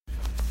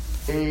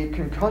A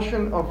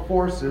concussion of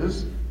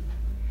forces,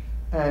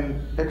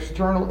 an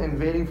external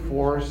invading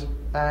force,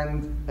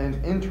 and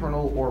an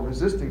internal or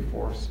resisting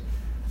force,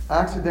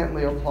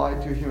 accidentally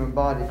applied to a human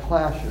body,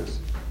 clashes,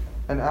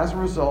 and as a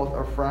result,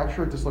 a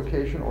fracture,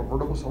 dislocation, or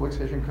vertebral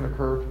subluxation can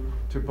occur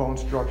to bone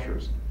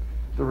structures.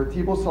 The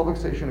vertebral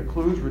subluxation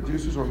occludes,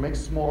 reduces, or makes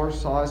smaller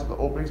size of the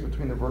openings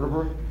between the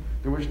vertebrae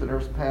through which the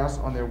nerves pass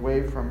on their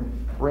way from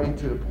brain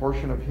to the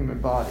portion of human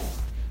body.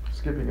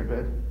 Skipping a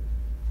bit.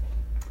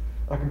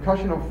 A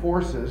concussion of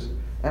forces,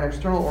 an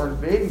external or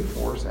invading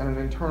force, and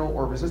an internal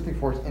or resisting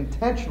force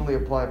intentionally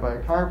applied by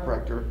a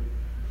chiropractor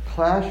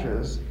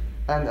clashes,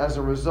 and as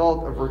a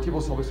result, a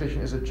vertebral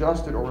subluxation is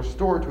adjusted or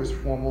restored to its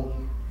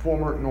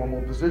former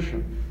normal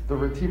position. The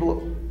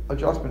vertebral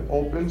adjustment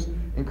opens,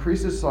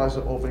 increases size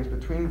of openings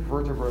between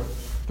vertebrae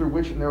through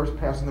which nerves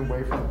pass in the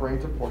way from brain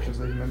to portions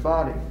of the human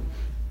body.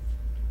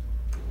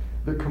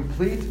 The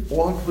complete,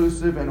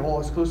 all-inclusive, and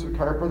all-exclusive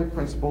chiropractic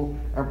principle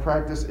and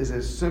practice is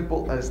as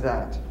simple as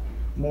that.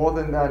 More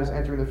than that is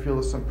entering the field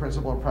of some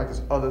principle and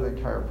practice other than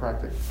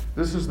chiropractic.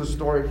 This is the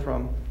story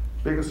from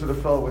Bigness of the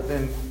Fellow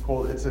Within,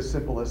 called It's As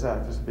Simple As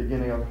That. This is the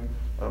beginning of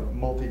a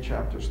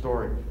multi-chapter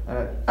story.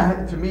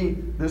 And to me,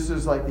 this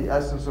is like the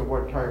essence of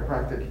what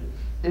chiropractic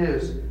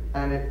is.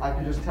 And I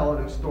can just tell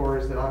it in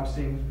stories that I'm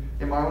seeing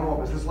in my own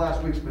office. This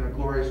last week's been a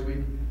glorious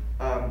week.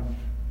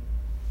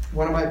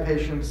 One of my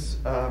patients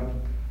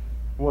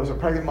was a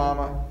pregnant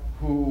mama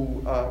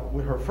who,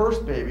 with her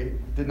first baby,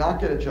 did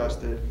not get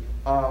adjusted,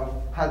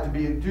 had to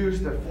be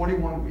induced at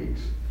 41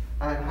 weeks,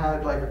 and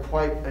had like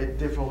quite a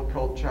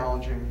difficult,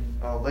 challenging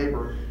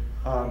labor.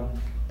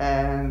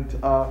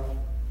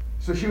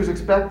 So she was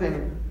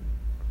expecting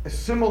a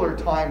similar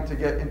time to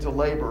get into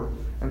labor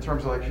in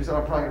terms of, like, she said,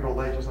 I'm probably going to go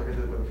late just like I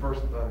did with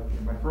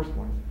my first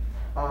one.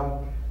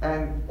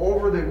 And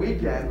over the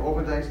weekend,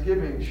 over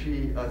Thanksgiving,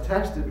 she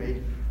texted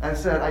me and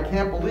said, I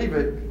can't believe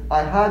it.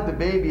 I had the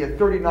baby at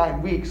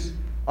 39 weeks,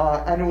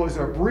 and it was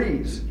a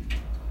breeze.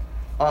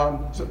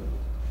 So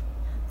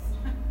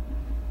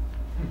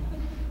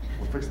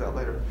we'll fix that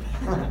later.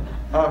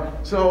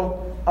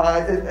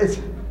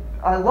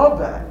 I love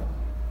that.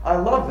 I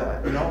love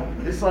that. You know,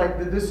 it's like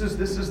this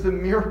is the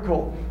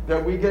miracle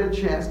that we get a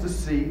chance to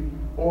see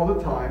all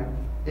the time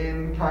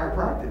in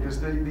chiropractic. Is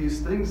these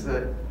things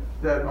that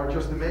are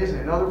just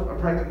amazing. A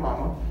pregnant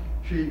mama.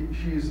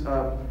 She's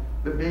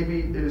the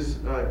baby is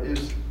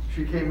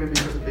she came in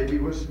because the baby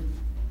was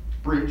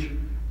breech,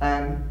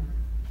 and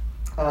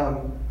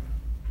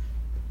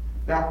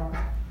now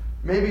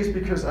maybe it's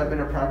because I've been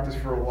in practice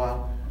for a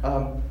while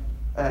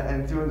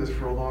and doing this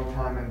for a long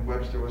time, and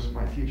Webster was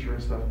my teacher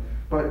and stuff.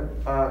 But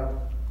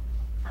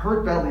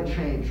her belly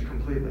changed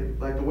completely,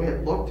 like the way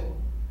it looked,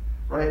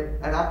 right?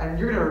 And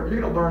you're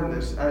gonna learn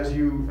this as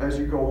you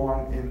go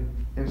on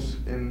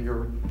in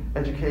your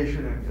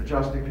education and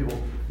adjusting people.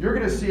 You're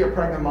gonna see a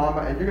pregnant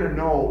mama, and you're gonna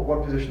know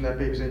what position that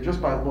baby's in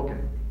just by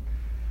looking.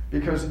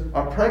 Because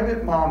a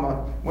pregnant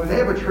mama, when they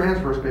have a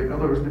transverse baby, in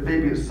other words, the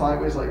baby is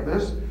sideways like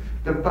this,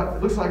 it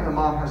looks like the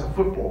mom has a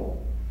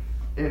football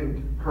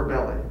in her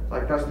belly.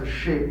 Like that's the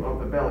shape of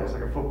the belly. It's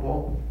like a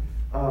football.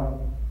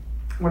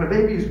 When a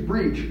baby is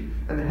breech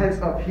and the head's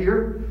up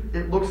here,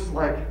 it looks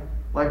like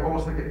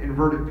almost like an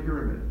inverted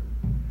pyramid.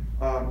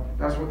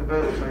 That's what the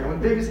belly looks like.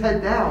 When the baby's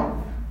head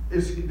down,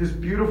 is this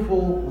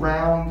beautiful,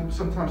 round,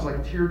 sometimes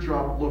like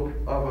teardrop look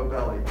of a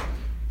belly.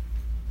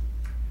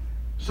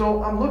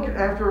 So I'm looking,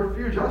 after a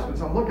few adjustments,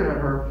 I'm looking at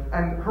her,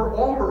 and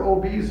all her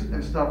OBs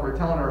and stuff are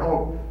telling her,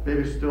 oh,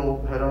 baby's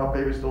still head up,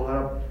 baby's still head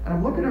up. And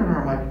I'm looking at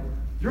her, I'm like,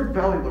 your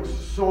belly looks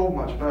so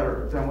much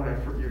better than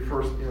when you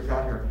first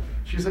got here.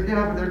 She's like,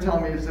 yeah, but they're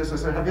telling me it's this. I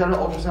said, have you had an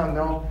ultrasound?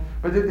 No.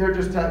 But they're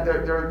just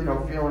they're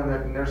feeling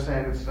it, and they're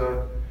saying it's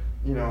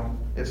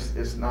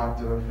it's not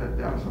head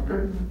down. So,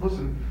 okay,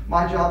 listen,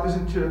 my job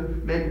isn't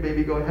to make a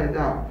baby go head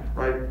down,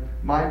 right?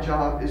 My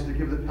job is to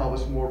give the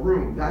pelvis more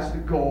room. That's the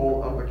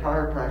goal of a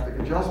chiropractic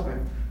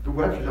adjustment. The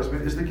Webster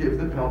adjustment is to give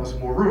the pelvis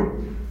more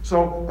room.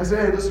 So I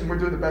said, hey, listen, we're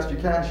doing the best you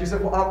can. She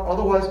said, well,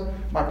 otherwise,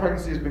 my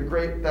pregnancy has been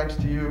great, thanks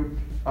to you.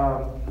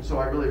 So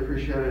I really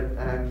appreciate it.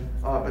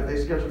 But they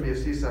scheduled me a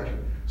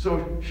C-section.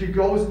 So she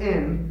goes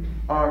in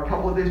a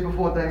couple of days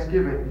before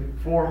Thanksgiving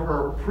for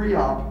her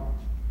pre-op.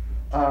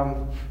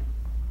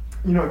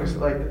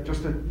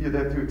 Just to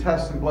do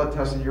tests and blood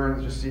tests and urine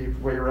to just see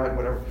where you're at,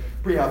 whatever,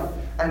 pre-op.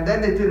 And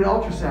then they did an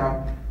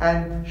ultrasound,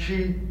 and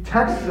she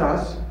texts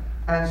us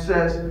and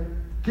says,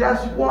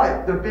 guess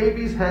what? The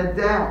baby's head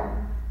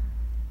down.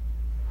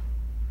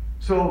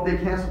 So they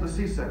canceled the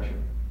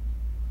C-section.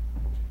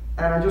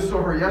 And I just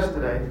saw her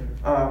yesterday,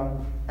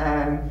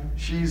 and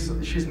she's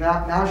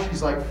now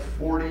she's like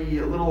 40,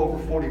 a little over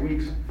 40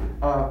 weeks.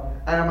 And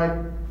I'm like,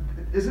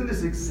 isn't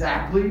this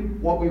exactly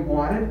what we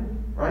wanted,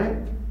 right?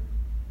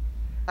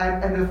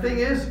 And the thing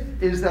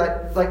is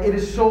that, like, it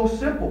is so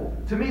simple.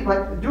 To me, like,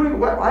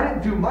 I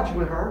didn't do much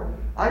with her.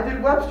 I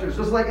did Webster's,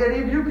 just like any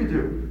of you could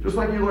do. Just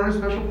like you learn in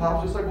special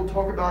pops, just like we'll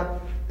talk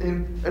about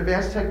in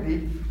advanced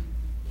technique.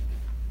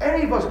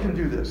 Any of us can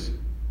do this.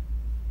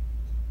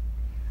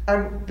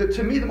 And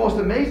to me, the most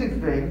amazing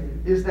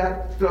thing is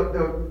that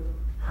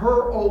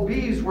her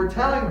OBs were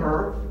telling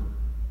her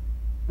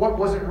what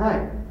wasn't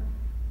right.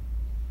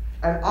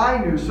 And I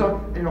knew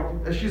some,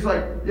 and she's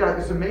like, yeah,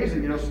 it's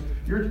amazing,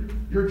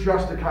 you're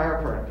just a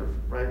chiropractor,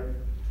 right?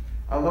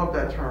 I love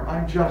that term.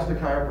 I'm just a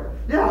chiropractor.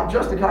 Yeah, I'm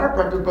just a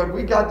chiropractor, but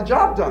we got the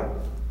job done.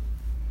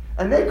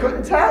 And they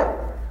couldn't tell.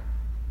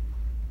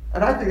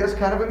 And I think that's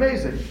kind of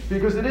amazing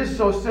because it is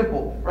so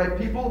simple, right?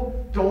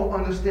 People don't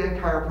understand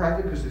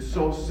chiropractic because it's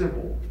so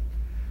simple.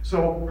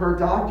 So her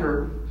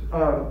doctor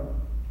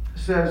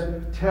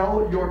says,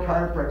 tell your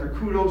chiropractor,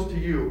 kudos to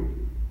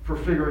you for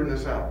figuring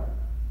this out,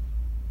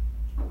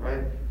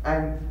 right?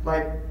 And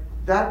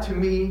that to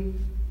me,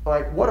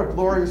 what a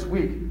glorious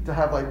week to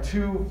have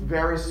two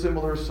very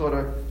similar sort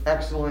of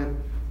excellent,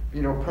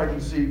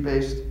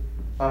 pregnancy-based,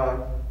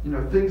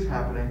 things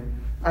happening.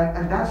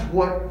 And that's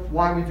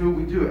why we do what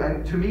we do.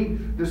 And to me,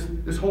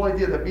 this whole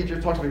idea that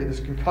BJ talks about, this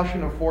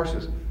concussion of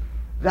forces,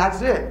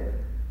 that's it,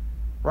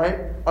 right?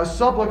 A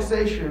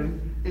subluxation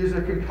is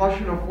a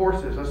concussion of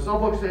forces. A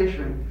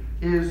subluxation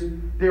is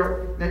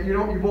there.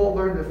 You've all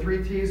learned the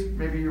 3 T's.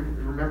 Maybe you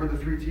remember the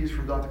 3 T's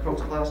from Dr.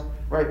 Koch's class,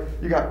 right?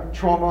 You got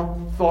trauma,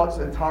 thoughts,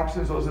 and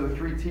toxins. Those are the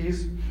 3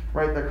 T's,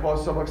 right, that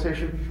cause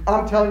subluxation.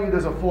 I'm telling you,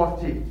 there's a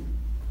 4th T.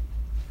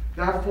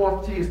 That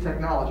 4th T is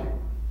technology.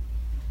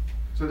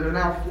 So there are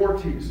now 4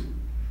 T's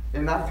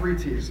and not 3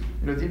 T's.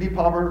 D.D.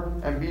 Palmer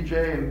and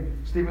BJ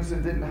and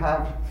Stevenson didn't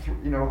have,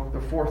 the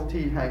 4th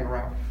T hanging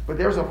around. But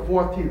there's a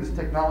 4th T, this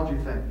technology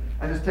thing.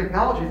 And this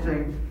technology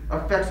thing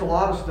affects a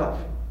lot of stuff,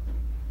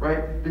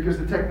 right? Because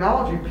the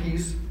technology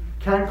piece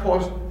can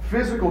cause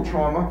physical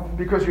trauma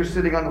because you're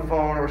sitting on the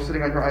phone or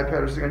sitting on your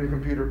iPad or sitting on your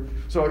computer.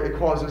 So it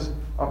causes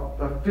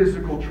a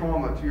physical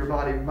trauma to your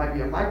body. It might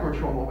be a micro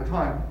trauma over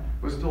time,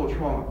 but still a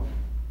trauma.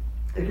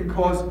 It can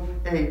cause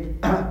a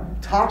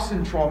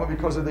toxin trauma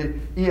because of the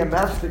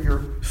EMFs that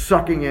you're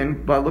sucking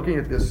in by looking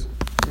at this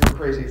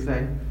crazy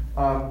thing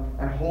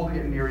and holding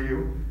it near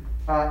you.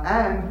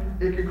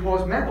 And it can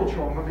cause mental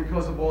trauma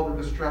because of all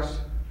the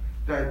distress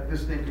that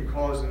this thing can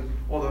cause and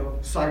all the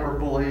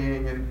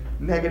cyberbullying and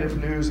negative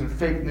news and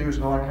fake news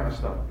and all that kind of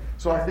stuff.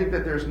 So I think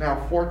that there's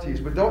now 4 T's.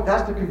 But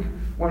that's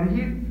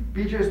when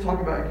BJ is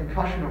talking about a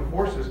concussion of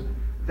forces,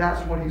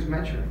 that's what he's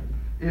mentioning.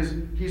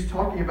 He's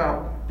talking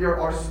about there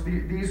are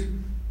these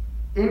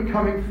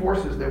incoming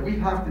forces that we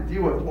have to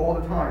deal with all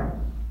the time.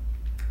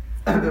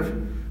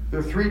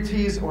 The 3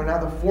 T's, or now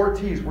the 4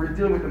 T's, we're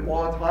dealing with them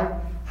all the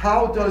time.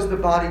 How does the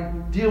body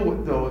deal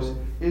with those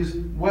is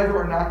whether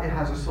or not it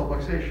has a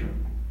subluxation.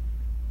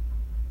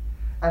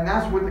 And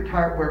that's where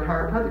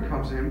chiropractic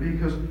comes in,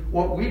 because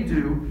what we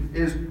do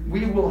is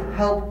we will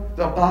help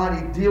the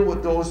body deal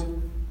with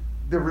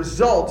the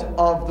result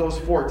of those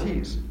 4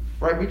 T's.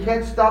 Right? We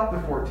can't stop the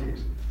 4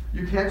 T's.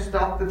 You can't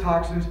stop the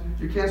toxins.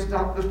 You can't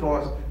stop the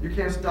thoughts. You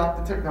can't stop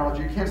the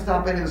technology. You can't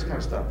stop any of this kind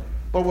of stuff.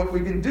 But what we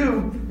can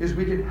do is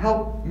we can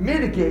help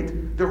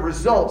mitigate the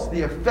results,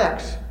 the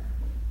effects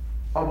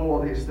of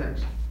all these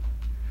things.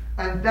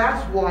 And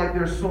that's why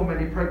there's so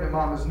many pregnant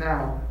mamas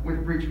now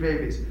with breech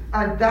babies.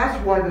 And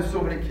that's why there's so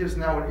many kids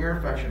now with ear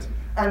infections.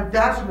 And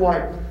that's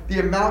why the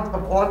amount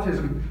of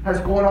autism has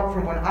gone up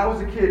from when I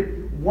was a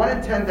kid, 1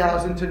 in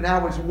 10,000, to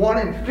now it's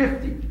 1 in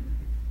 50.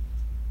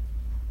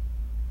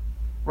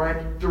 Right?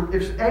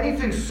 If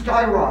anything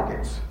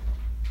skyrockets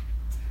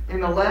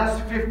in the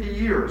last 50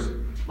 years,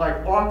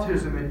 like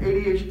autism and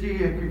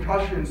ADHD and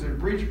concussions and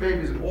breech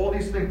babies and all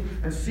these things,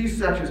 and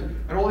C-sections,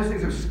 and all these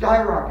things have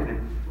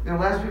skyrocketed in the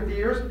last 50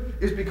 years,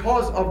 is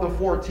because of the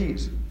 4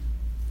 T's.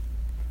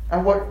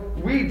 And what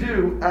we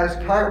do as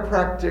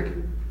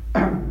chiropractors,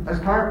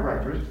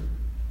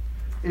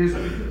 is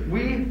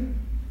we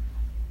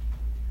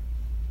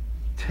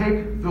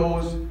take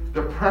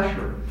the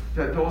pressure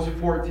that those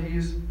 4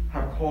 T's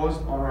have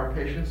caused on our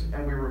patients,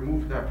 and we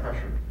remove that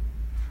pressure,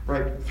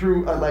 right?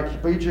 Through,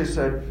 like BJ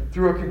said,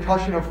 through a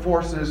concussion of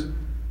forces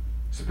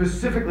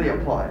specifically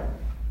applied,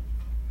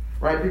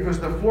 right? Because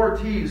the 4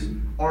 T's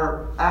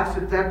are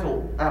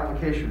accidental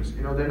applications.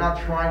 They're not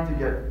trying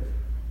to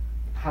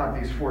have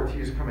these 4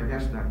 T's come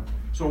against them.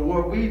 So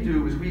what we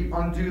do is we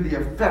undo the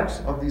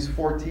effects of these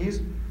 4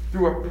 T's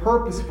through a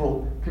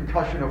purposeful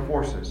concussion of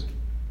forces,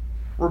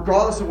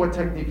 regardless of what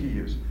technique you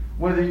use.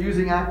 Whether you're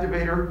using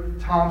activator,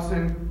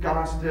 Thompson,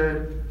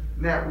 Gonstead,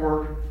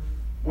 network,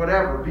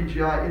 whatever,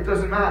 BGI, it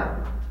doesn't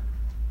matter.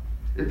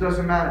 It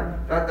doesn't matter.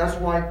 That's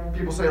why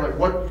people say,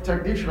 what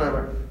technique should I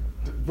learn?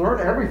 Learn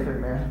everything,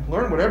 man.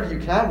 Learn whatever you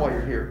can while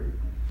you're here.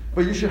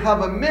 But you should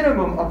have a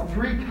minimum of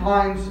 3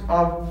 kinds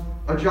of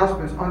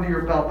adjustments under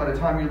your belt by the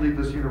time you leave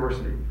this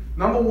university.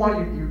 Number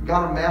 1, you've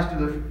got to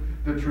master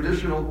the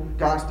traditional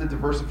Gonstead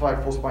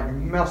diversified full spine.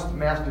 You must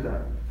master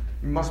that.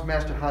 You must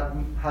master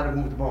how to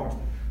move the bone.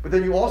 But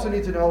then you also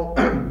need to know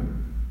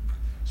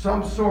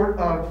some sort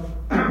of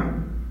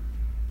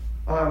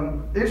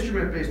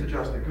instrument-based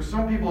adjustment, because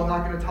some people are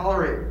not going to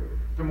tolerate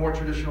the more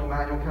traditional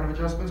manual kind of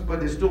adjustments,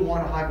 but they still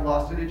want a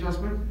high-velocity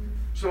adjustment.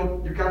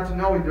 So you've got to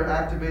know either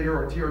activator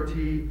or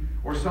TRT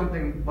or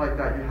something like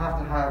that. You have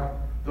to have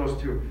those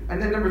 2.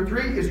 And then number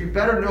 3 is you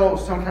better know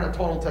some kind of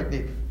tonal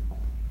technique.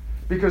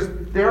 Because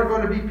there are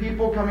going to be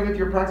people coming into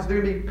your practice,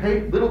 they're going to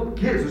be little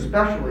kids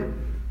especially,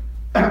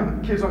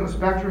 kids on the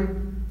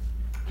spectrum,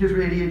 kids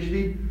with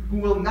ADHD, who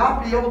will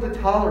not be able to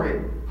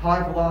tolerate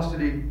high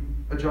velocity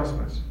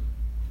adjustments.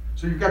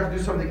 So you've got to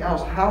do something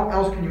else. How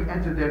else can you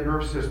enter their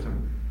nerve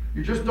system?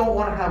 You just don't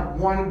want to have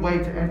one way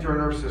to enter a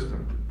nerve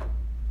system.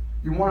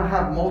 You want to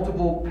have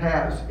multiple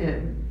paths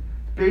in,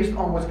 based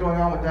on what's going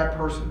on with that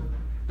person.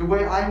 The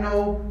way I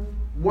know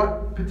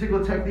what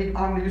particular technique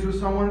I'm going to use with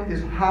someone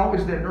is how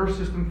is their nerve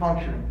system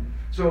functioning.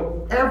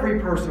 So every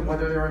person,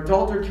 whether they're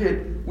adult or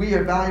kid, we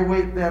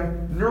evaluate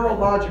them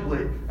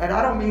neurologically. And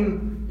I don't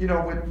mean,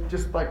 with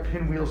just like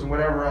pinwheels and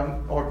whatever,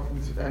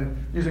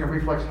 and using a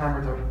reflex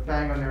hammer to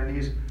bang on their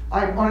knees.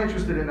 I'm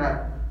uninterested in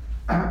that.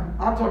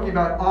 I'm talking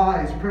about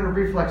eyes, primitive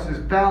reflexes,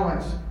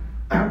 balance,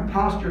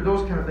 posture,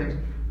 those kind of things.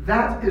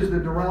 That is the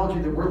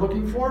neurology that we're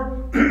looking for.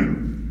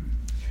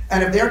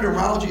 And if their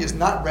neurology is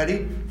not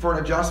ready for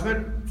an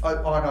adjustment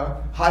on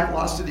a high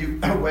velocity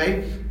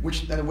way,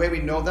 and the way we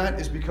know that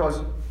is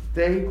because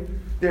their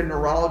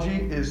neurology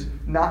is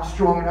not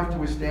strong enough to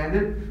withstand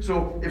it.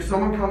 So if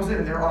someone comes in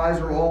and their eyes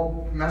are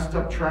all messed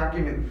up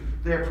tracking and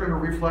they have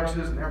primitive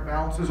reflexes and their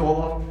balance is all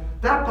off,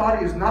 that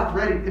body is not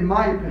ready, in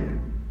my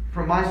opinion,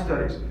 from my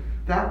studies,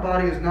 that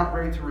body is not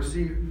ready to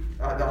receive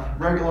the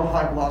regular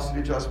high velocity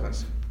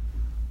adjustments.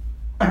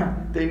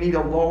 They need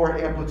a lower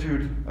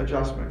amplitude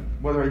adjustment,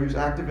 whether I use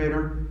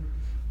activator,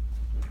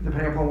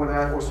 depending upon whether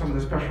that or some of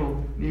the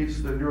special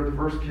needs, the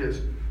neurodiverse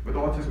kids with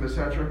autism,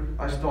 etc.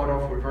 I start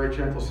off with very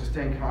gentle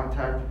sustained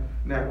contact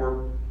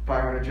network,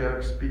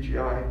 bioenergetics,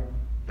 BGI,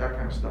 that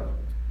kind of stuff.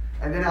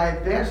 And then I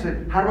advance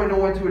it. How do I know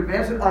when to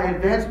advance it? I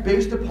advance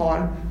based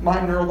upon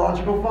my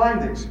neurological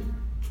findings.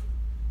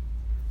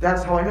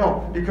 That's how I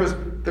know. Because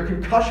the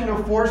concussion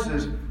of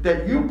forces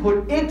that you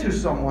put into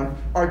someone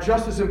are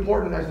just as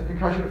important as the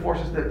concussion of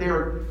forces that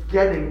they're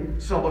getting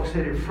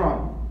subluxated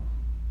from.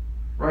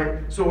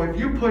 Right? So if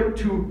you put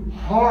too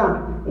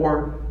hard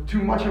or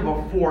too much of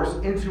a force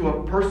into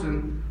a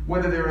person,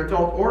 whether they're an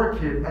adult or a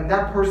kid, and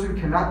that person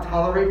cannot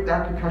tolerate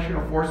that concussion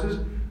of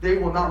forces, they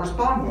will not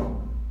respond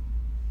well.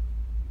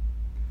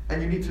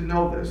 And you need to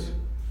know this.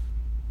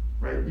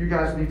 Right? You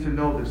guys need to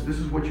know this. This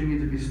is what you need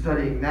to be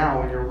studying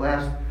now in your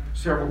last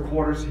several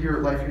quarters here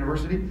at Life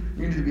University.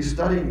 You need to be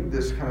studying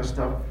this kind of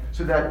stuff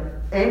so that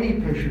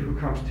any patient who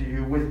comes to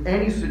you with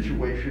any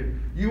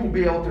situation, you will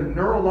be able to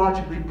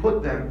neurologically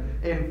put them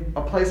in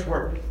a place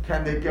where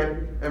can they get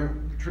a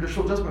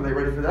traditional adjustment? Are they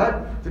ready for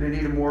that? Do they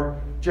need a more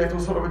gentle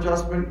sort of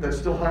adjustment that's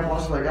still high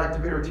velocity like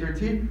activator or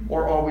TRT?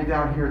 Or are we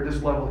down here at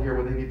this level here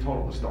where they need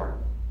total to start?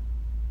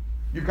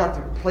 You've got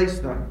to place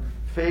them,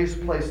 phase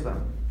place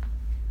them.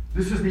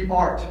 This is the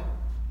art.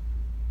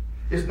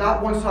 It's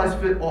not one size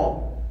fits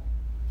all.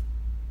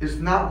 It's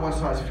not one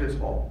size fits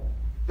all.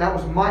 That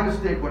was my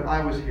mistake when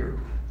I was here,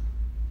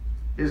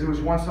 is it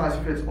was one size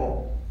fits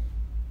all.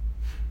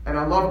 And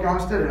I love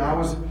Gonstead, and I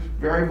was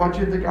very much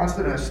into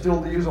Gonstead, and I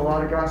still use a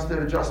lot of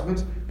Gonstead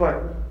adjustments,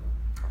 but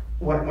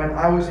when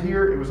I was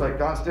here, it was like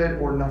Gonstead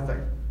or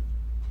nothing.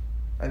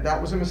 And that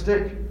was a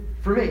mistake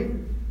for me. It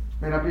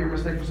may not be a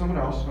mistake for someone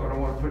else, so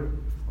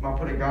I'm not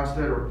putting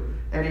Gonstead or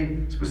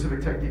any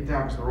specific technique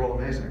down because they're all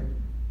amazing.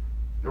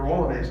 They're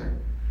all amazing.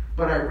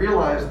 But I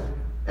realized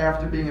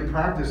after being in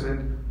practice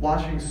and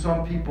watching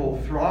some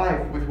people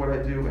thrive with what I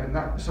do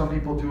and some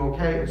people do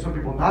okay and some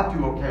people not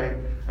do okay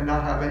and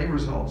not have any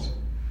results,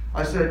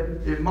 I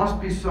said it must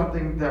be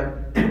something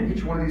that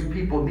each one of these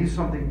people needs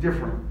something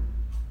different,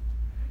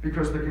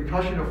 because the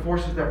concussion of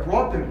forces that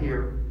brought them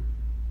here,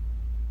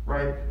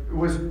 right, it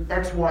was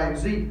X, Y, and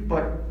Z,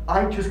 but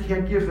I just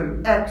can't give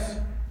them X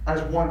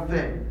as one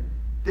thing.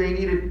 They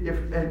needed,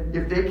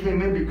 if they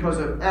came in because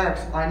of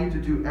X, I need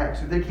to do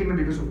X. If they came in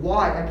because of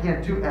Y, I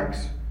can't do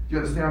X. Do you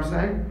understand what I'm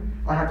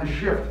saying? I have to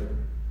shift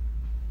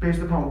based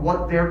upon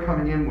what they're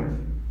coming in with.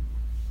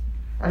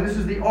 And this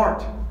is the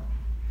art.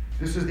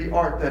 This is the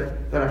art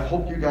that I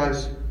hope you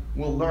guys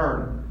will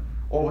learn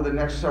over the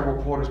next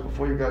several quarters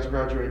before you guys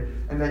graduate,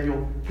 and that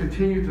you'll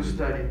continue to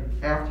study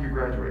after you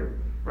graduate.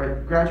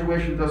 Right?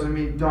 Graduation doesn't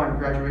mean done.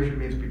 Graduation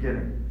means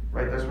beginning.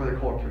 Right? That's why they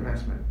call it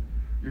commencement.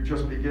 You're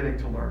just beginning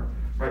to learn.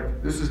 Right?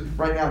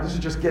 Right now, this is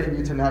just getting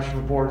you to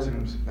national boards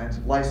and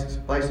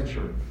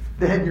licensure.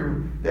 Then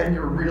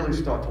you really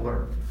start to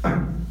learn.